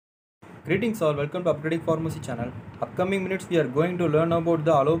Greetings all, welcome to Upgrading Pharmacy channel. Upcoming minutes we are going to learn about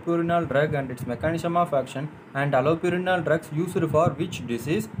the allopurinol drug and its mechanism of action and allopurinol drugs used for which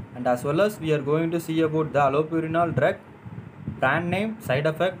disease, and as well as we are going to see about the allopurinol drug brand name, side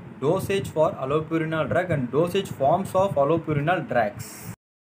effect, dosage for allopurinol drug and dosage forms of allopurinol drugs.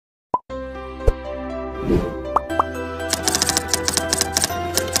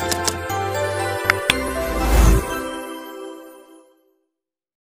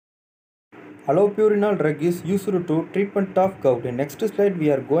 Allopurinol drug is used to treatment of gout. In next slide we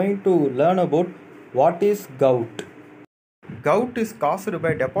are going to learn about what is gout. Gout is caused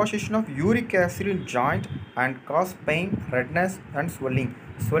by deposition of uric acid in joint and cause pain, redness and swelling.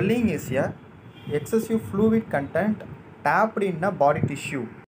 Swelling is a excessive fluid content trapped in a body tissue.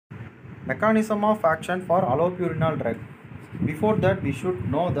 Mechanism of action for allopurinol drug. Before that we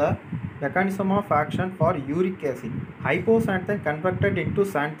should know the mechanism of action for uric acid. Hypoxanthine converted into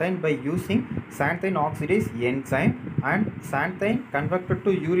xanthine by using xanthine oxidase enzyme, and xanthine converted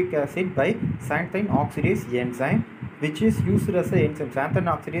to uric acid by xanthine oxidase enzyme, which is used as a enzyme. Xanthine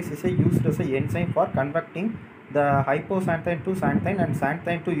oxidase is used as a enzyme for converting the hypoxanthine to xanthine and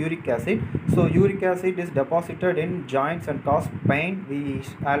xanthine to uric acid. So uric acid is deposited in joints and cause pain. We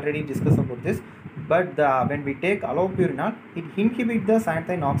already discussed about this. But when we take allopurinol, it inhibits the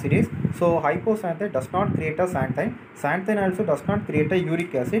xanthine oxidase. So hypoxanthine does not create a xanthine. Xanthine also does not create a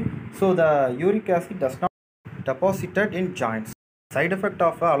uric acid. So the uric acid does not deposited in joints. Side effect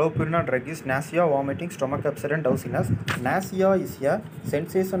of allopurinol drug is nausea, vomiting, stomach upset and drowsiness. Nausea is a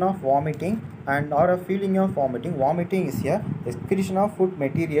sensation of vomiting and or a feeling of vomiting. Vomiting is a excretion of food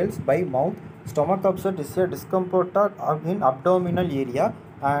materials by mouth. Stomach upset is a discomfort in abdominal area,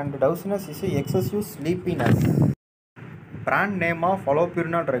 and drowsiness is a excessive sleepiness. Brand name of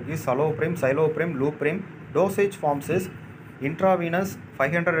allopurinol drug is Allopurin, Cilopurin, Luprim. Dosage forms is intravenous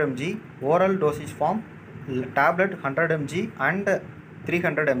 500 mg, oral dosage form tablet 100 mg and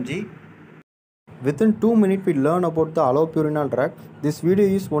 300 mg. Within 2 minutes we learn about the allopurinol drug. This video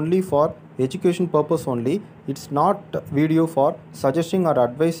is only for education purpose only. It's not video for suggesting or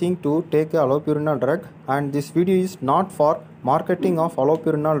advising to take a allopurinol drug, and this video is not for marketing of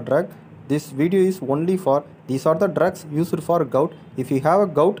allopurinol drug. This video is only for these are the drugs used for gout. If you have a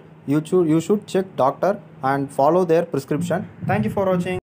gout, you should check doctor and follow their prescription. Thank you for watching.